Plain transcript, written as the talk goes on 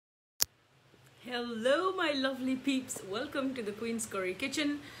Hello my lovely peeps, welcome to the Queen's Curry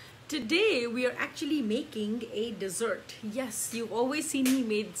Kitchen. Today we are actually making a dessert. Yes, you've always seen me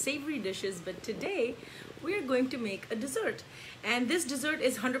make savory dishes, but today we are going to make a dessert. And this dessert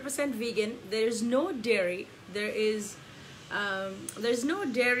is 100% vegan. There's no dairy, there's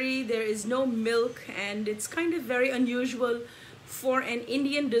no milk, and it's kind of very unusual for an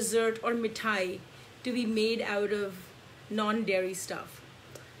Indian dessert or mithai to be made out of non-dairy stuff.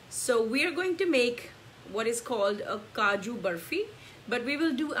 So we are going to make what is called a kaju barfi, but we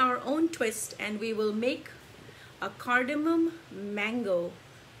will do our own twist and we will make a cardamom mango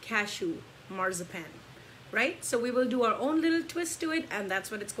cashew marzipan, right? So we will do our own little twist to it, and that's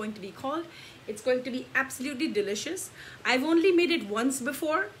what it's going to be called. It's going to be absolutely delicious. I've only made it once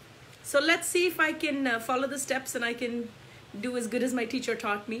before, so let's see if I can follow the steps and I can do as good as my teacher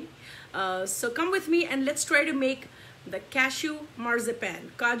taught me. So come with me and let's try to make the cashew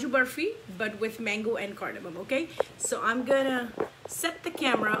marzipan, kaju barfi, but with mango and cardamom, okay? So I'm gonna set the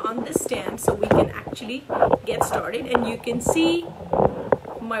camera on this stand so we can actually get started and you can see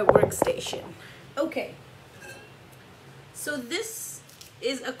my workstation. Okay, so this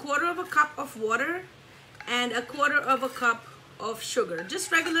is a 1/4 cup of water and a 1/4 cup of sugar,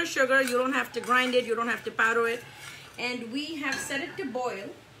 just regular sugar. You don't have to grind it, you don't have to powder it. And we have set it to boil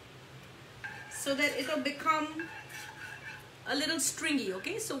so that it'll become a little stringy,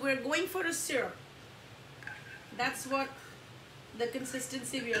 okay? So we're going for a syrup. That's what the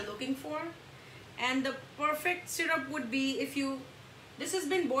consistency we are looking for. And the perfect syrup would be this has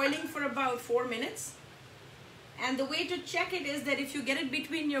been boiling for about 4 minutes. And the way to check it is that if you get it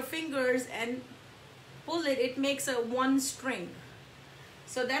between your fingers and pull it, it makes a one string.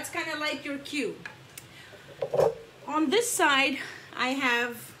 So that's kind of like your cue. On this side, I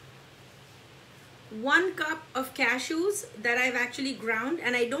have 1 cup of cashews that I've actually ground,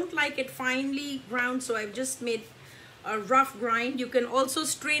 and I don't like it finely ground, so I've just made a rough grind. You can also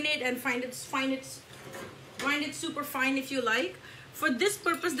strain it and grind it super fine if you like. For this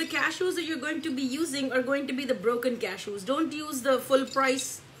purpose, the cashews that you're going to be using are going to be the broken cashews. Don't use the full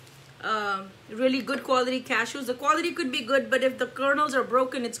price, really good quality cashews. The quality could be good, but if the kernels are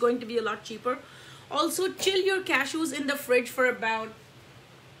broken, it's going to be a lot cheaper. Also, chill your cashews in the fridge for about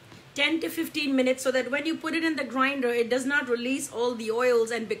 10 to 15 minutes so that when you put it in the grinder, it does not release all the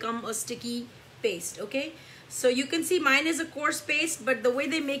oils and become a sticky paste, okay? So you can see mine is a coarse paste, but the way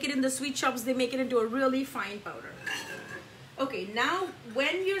they make it in the sweet shops, they make it into a really fine powder. Okay, now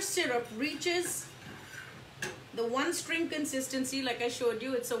when your syrup reaches the 1 string consistency, like I showed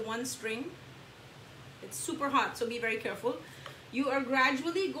you, it's a 1 string. It's super hot, so be very careful. You are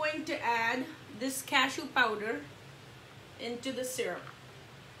gradually going to add this cashew powder into the syrup.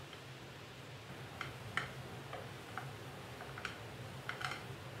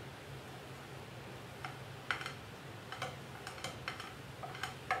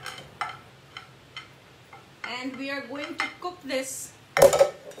 And we are going to cook this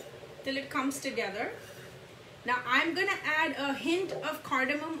till it comes together. Now I'm gonna add a hint of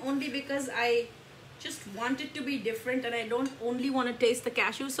cardamom only because I just want it to be different and I don't only want to taste the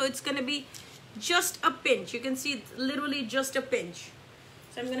cashew. So it's gonna be just a pinch. You can see it's literally just a pinch.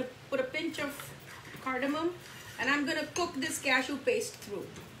 So I'm gonna put a pinch of cardamom and I'm gonna cook this cashew paste through.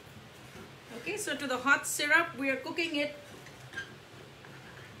 Okay, so to the hot syrup, we are cooking it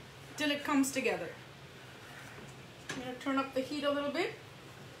till it comes together. I'm going to turn up the heat a little bit.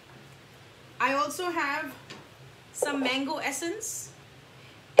 I also have some mango essence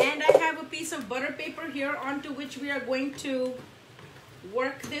and I have a piece of butter paper here onto which we are going to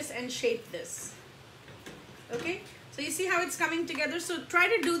work this and shape this. Okay, so you see how it's coming together. So try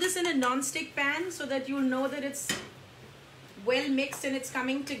to do this in a non-stick pan so that you'll know that it's well mixed and it's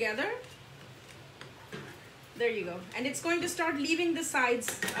coming together. There you go. And it's going to start leaving the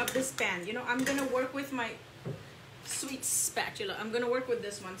sides of this pan. You know, I'm going to work with my sweet spatula. I'm going to work with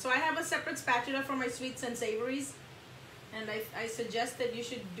this one. So I have a separate spatula for my sweets and savories, and I suggest that you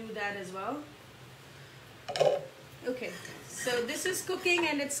should do that as well. Okay, so this is cooking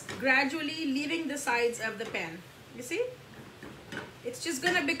and it's gradually leaving the sides of the pan. You see? It's just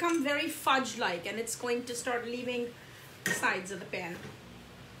going to become very fudge-like and it's going to start leaving the sides of the pan.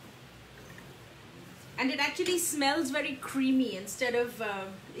 And it actually smells very creamy instead of,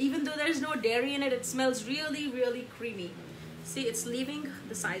 even though there's no dairy in it, it smells really, really creamy. See, it's leaving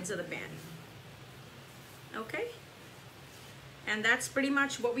the sides of the pan. Okay? And that's pretty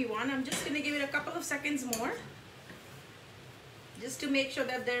much what we want. I'm just going to give it a couple of seconds more, just to make sure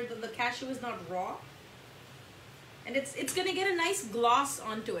that the cashew is not raw. And it's going to get a nice gloss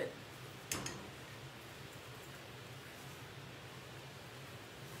onto it.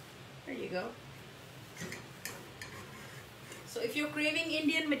 There you go. So if you're craving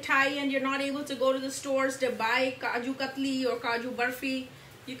Indian mithai and you're not able to go to the stores to buy kaju katli or kaju barfi,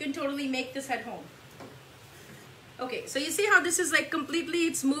 you can totally make this at home. Okay, so you see how this is like completely,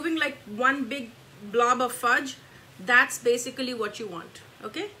 it's moving like one big blob of fudge. That's basically what you want,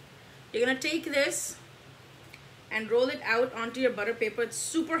 okay? You're gonna take this and roll it out onto your butter paper. It's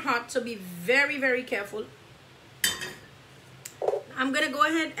super hot, so be very, very careful. I'm gonna go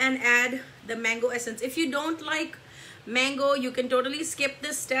ahead and add the mango essence. If you don't like mango, you can totally skip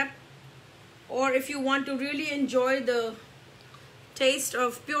this step. Or if you want to really enjoy the taste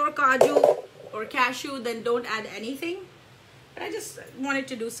of pure kaju or cashew, then don't add anything. But I just wanted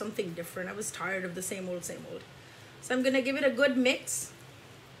to do something different. I was tired of the same old, same old. So I'm gonna give it a good mix.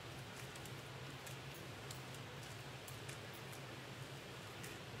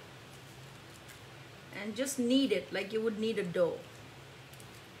 And just knead it like you would knead a dough.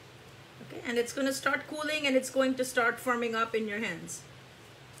 Okay, and it's going to start cooling and it's going to start forming up in your hands.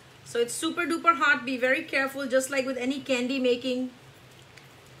 So it's super duper hot. Be very careful, just like with any candy making.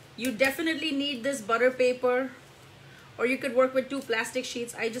 You definitely need this butter paper, or you could work with 2 plastic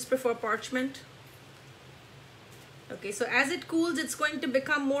sheets. I just prefer parchment. Okay, so as it cools, it's going to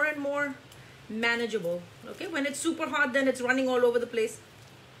become more and more manageable. Okay, when it's super hot, then it's running all over the place.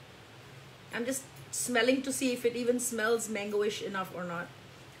 I'm just smelling to see if it even smells mangoish enough or not.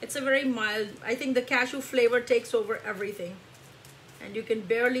 It's a very mild, I think the cashew flavor takes over everything. And you can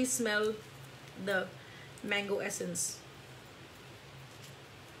barely smell the mango essence.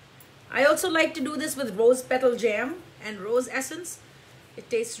 I also like to do this with rose petal jam and rose essence. It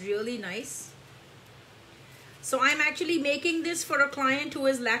tastes really nice. So I'm actually making this for a client who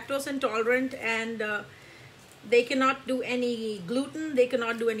is lactose intolerant, and they cannot do any gluten, they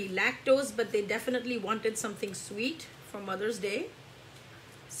cannot do any lactose, but they definitely wanted something sweet for Mother's Day.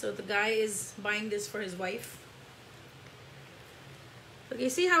 So the guy is buying this for his wife. Okay,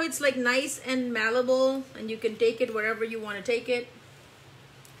 see how it's like nice and malleable, and you can take it wherever you want to take it.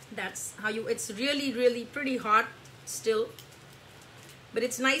 That's how you, it's really, really pretty hot still, but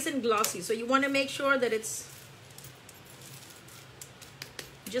it's nice and glossy. So you want to make sure that it's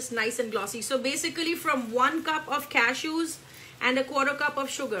just nice and glossy. So basically from 1 cup of cashews and a 1/4 cup of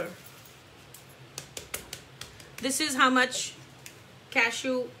sugar, this is how much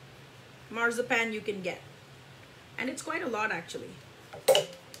cashew marzipan you can get. And it's quite a lot actually.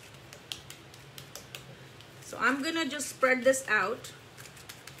 So I'm gonna just spread this out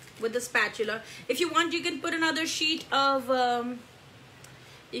with the spatula. If you want, you can put another sheet of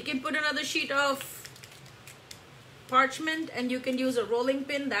parchment, and you can use a rolling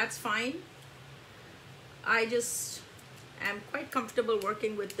pin. That's fine. I just am quite comfortable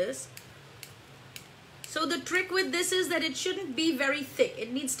working with this. So the trick with this is that it shouldn't be very thick.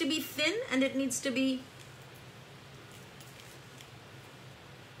 It needs to be thin, and it needs to be...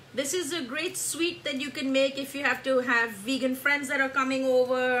 This is a great sweet that you can make if you have to have vegan friends that are coming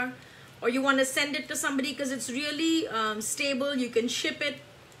over, or you want to send it to somebody because it's really stable. You can ship it.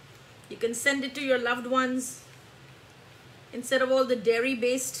 You can send it to your loved ones. Instead of all the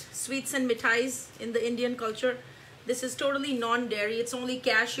dairy-based sweets and mithais in the Indian culture, this is totally non-dairy. It's only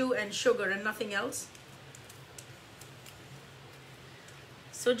cashew and sugar and nothing else.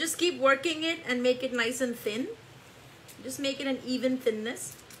 So just keep working it and make it nice and thin. Just make it an even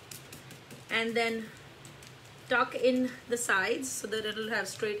thinness. And then tuck in the sides so that it'll have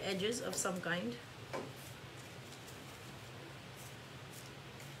straight edges of some kind.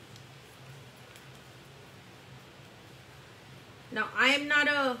 Now, I am not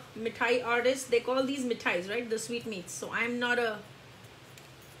a mithai artist. They call these mithais, right? The sweetmeats. So I'm not a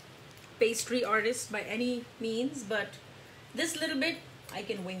pastry artist by any means, but this little bit, I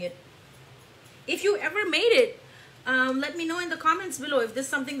can wing it. If you ever made it, let me know in the comments below if this is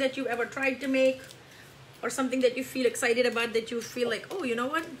something that you ever tried to make, or something that you feel excited about, that you feel like, oh, you know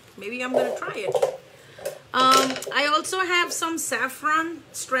what? Maybe I'm going to try it. I also have some saffron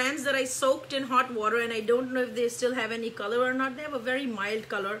strands that I soaked in hot water, and I don't know if they still have any color or not. They have a very mild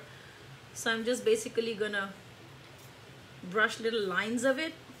color. So I'm just basically going to brush little lines of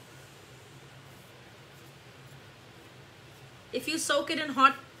it. If you soak it in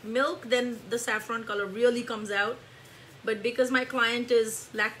hot milk, then the saffron color really comes out. But because my client is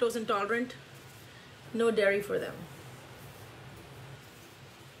lactose intolerant, no dairy for them.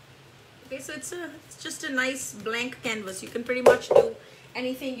 Okay, so it's just a nice blank canvas. You can pretty much do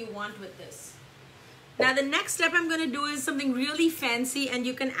anything you want with this. Now the next step I'm going to do is something really fancy, and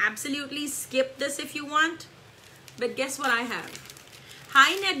you can absolutely skip this if you want. But guess what I have?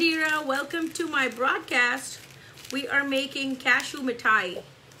 Hi Nadira, welcome to my broadcast. We are making cashew mithai.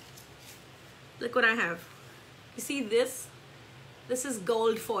 Look what I have. You see this? This is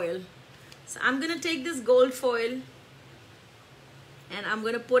gold foil. So I'm gonna take this gold foil and I'm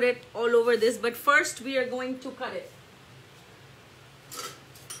gonna put it all over this, but first we are going to cut it.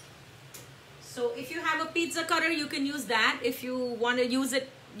 So if you have a pizza cutter, you can use that. If you want to use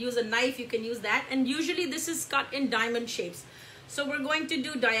a knife, you can use that. And usually this is cut in diamond shapes. So we're going to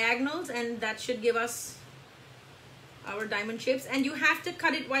do diagonals, and that should give us our diamond shapes. And you have to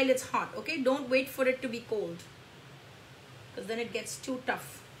cut it while it's hot, okay? Don't wait for it to be cold, because then it gets too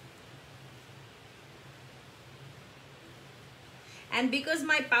tough. And because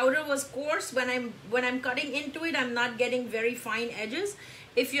my powder was coarse, when I'm cutting into it, I'm not getting very fine edges.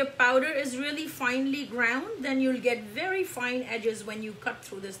 If your powder is really finely ground, then you'll get very fine edges when you cut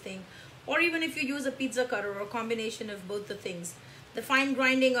through this thing. Or even if you use a pizza cutter or a combination of both the things. The fine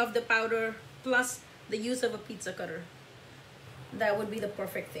grinding of the powder plus the use of a pizza cutter. That would be the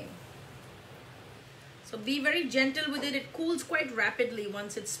perfect thing. So be very gentle with it. It cools quite rapidly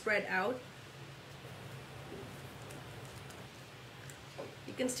once it's spread out.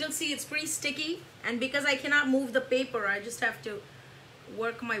 You can still see it's pretty sticky. And because I cannot move the paper, I just have to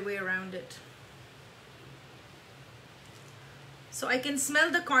work my way around it. So I can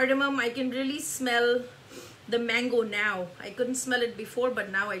smell the cardamom. I can really smell the mango now. I couldn't smell it before, but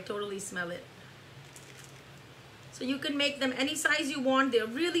now I totally smell it. So you can make them any size you want. They're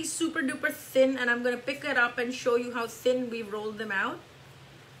really super duper thin, and I'm going to pick it up and show you how thin we've rolled them out.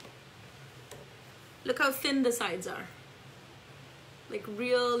 Look how thin the sides are. Like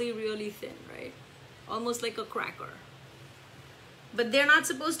really, really thin, right? Almost like a cracker. But they're not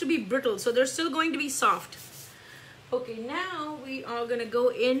supposed to be brittle, so they're still going to be soft. Okay, now we are gonna go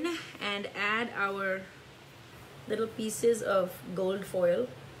in and add our little pieces of gold foil.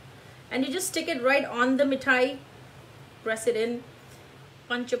 And you just stick it right on the mithai, press it in,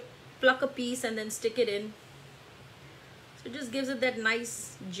 pluck a piece and then stick it in. So it just gives it that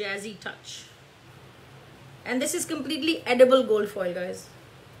nice jazzy touch. And this is completely edible gold foil, guys.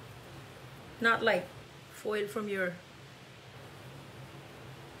 Not like foil from your...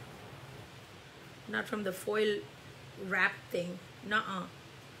 Not from the foil wrap thing. Nuh-uh.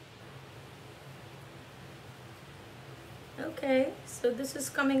 Okay, so this is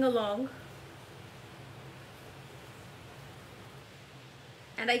coming along.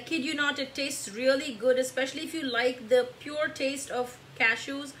 And I kid you not, it tastes really good, especially if you like the pure taste of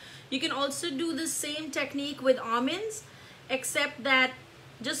cashews. You can also do the same technique with almonds, except that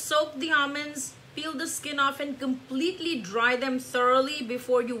just soak the almonds, peel the skin off and completely dry them thoroughly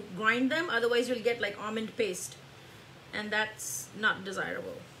before you grind them. Otherwise you'll get like almond paste, and that's not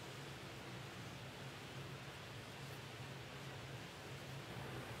desirable.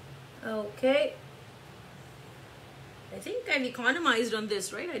 Okay, I think I've economized on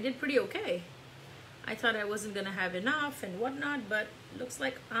this, right? I did pretty okay. I thought I wasn't gonna have enough and whatnot, but looks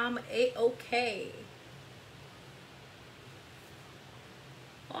like I'm a-okay.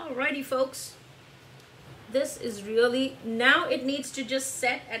 Alrighty folks, this is really, now it needs to just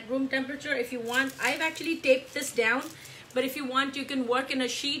set at room temperature. If you want, I've actually taped this down, but if you want, you can work in a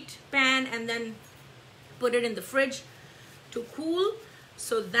sheet pan and then put it in the fridge to cool.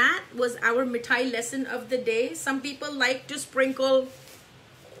 So that was our mithai lesson of the day. Some people like to sprinkle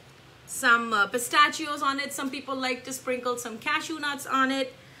some pistachios on it. Some people like to sprinkle some cashew nuts on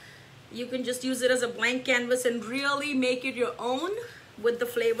it. You can just use it as a blank canvas and really make it your own with the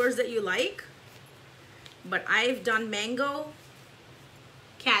flavors that you like. But I've done mango,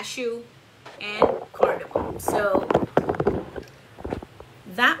 cashew, and cardamom. So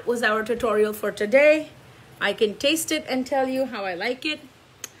that was our tutorial for today. I can taste it and tell you how I like it.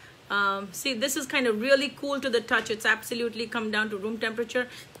 See, this is kind of really cool to the touch. It's absolutely come down to room temperature.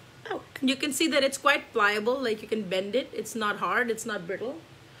 Oh, you can see that it's quite pliable, like you can bend it. It's not hard, it's not brittle.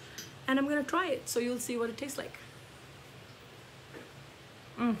 And I'm gonna try it, so you'll see what it tastes like.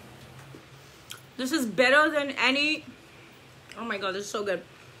 This is better than any, oh my God, this is so good.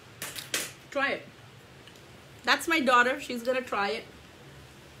 Try it. That's my daughter, she's gonna try it.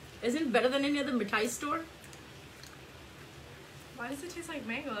 Isn't it better than any other mithai store? Why does it taste like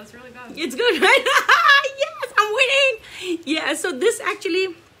mango? That's really bad. It's good, right? Yes, I'm winning. Yeah, so this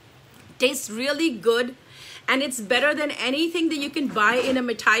actually tastes really good, and it's better than anything that you can buy in a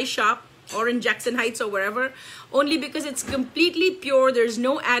mithai shop or in Jackson Heights or wherever, only because it's completely pure. There's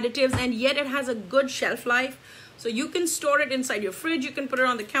no additives, and yet it has a good shelf life. So you can store it inside your fridge. You can put it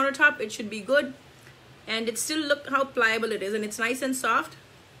on the countertop. It should be good. And it's still, look how pliable it is, and it's nice and soft.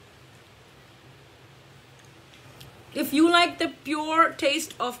 If you like the pure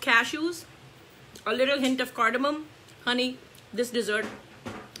taste of cashews, a little hint of cardamom, honey, this dessert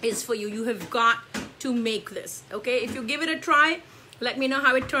is for you. You have got to make this, okay? If you give it a try, let me know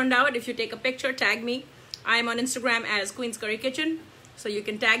how it turned out. If you take a picture, tag me. I'm on Instagram as Queen's Curry Kitchen, so you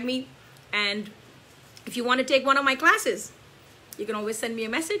can tag me. And if you want to take one of my classes, you can always send me a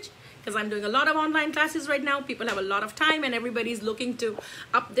message, because I'm doing a lot of online classes right now. People have a lot of time and everybody's looking to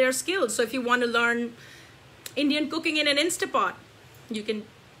up their skills. So if you want to learn Indian cooking in an Instapot, you can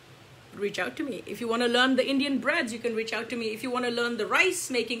reach out to me. If you want to learn the Indian breads, you can reach out to me. If you want to learn the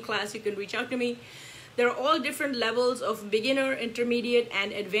rice making class, you can reach out to me. There are all different levels of beginner, intermediate,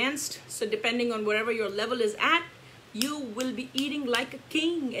 and advanced. So depending on wherever your level is at, you will be eating like a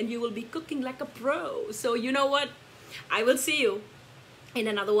king and you will be cooking like a pro. So you know what? I will see you in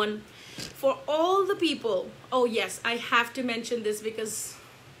another one. For all the people, oh yes, I have to mention this because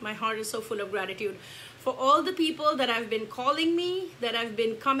my heart is so full of gratitude. For all the people that have been calling me, that have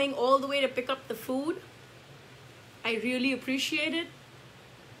been coming all the way to pick up the food, I really appreciate it.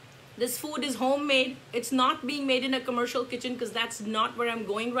 This food is homemade. It's not being made in a commercial kitchen because that's not where I'm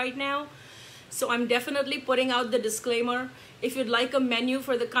going right now. So I'm definitely putting out the disclaimer. If you'd like a menu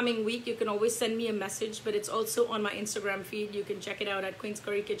for the coming week, you can always send me a message, but it's also on my Instagram feed. You can check it out at Queen's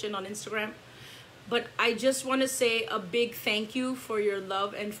Curry Kitchen on Instagram. But I just want to say a big thank you for your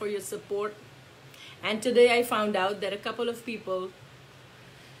love and for your support. And today I found out that a couple of people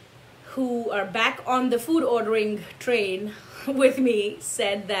who are back on the food ordering train with me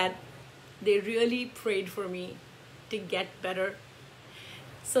said that they really prayed for me to get better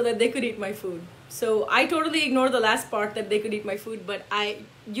so that they could eat my food. So I totally ignored the last part, that they could eat my food, but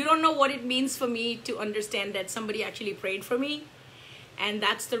you don't know what it means for me to understand that somebody actually prayed for me. And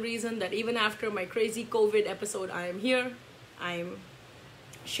that's the reason that even after my crazy COVID episode, I am here. I'm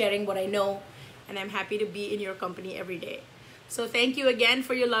sharing what I know, and I'm happy to be in your company every day. So thank you again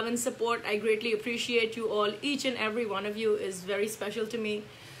for your love and support. I greatly appreciate you all. Each and every one of you is very special to me.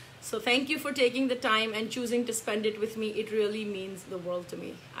 So thank you for taking the time and choosing to spend it with me. It really means the world to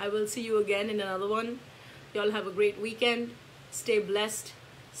me. I will see you again in another one. Y'all have a great weekend. Stay blessed,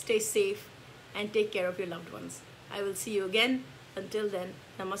 stay safe, and take care of your loved ones. I will see you again. Until then,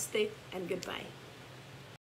 namaste and goodbye.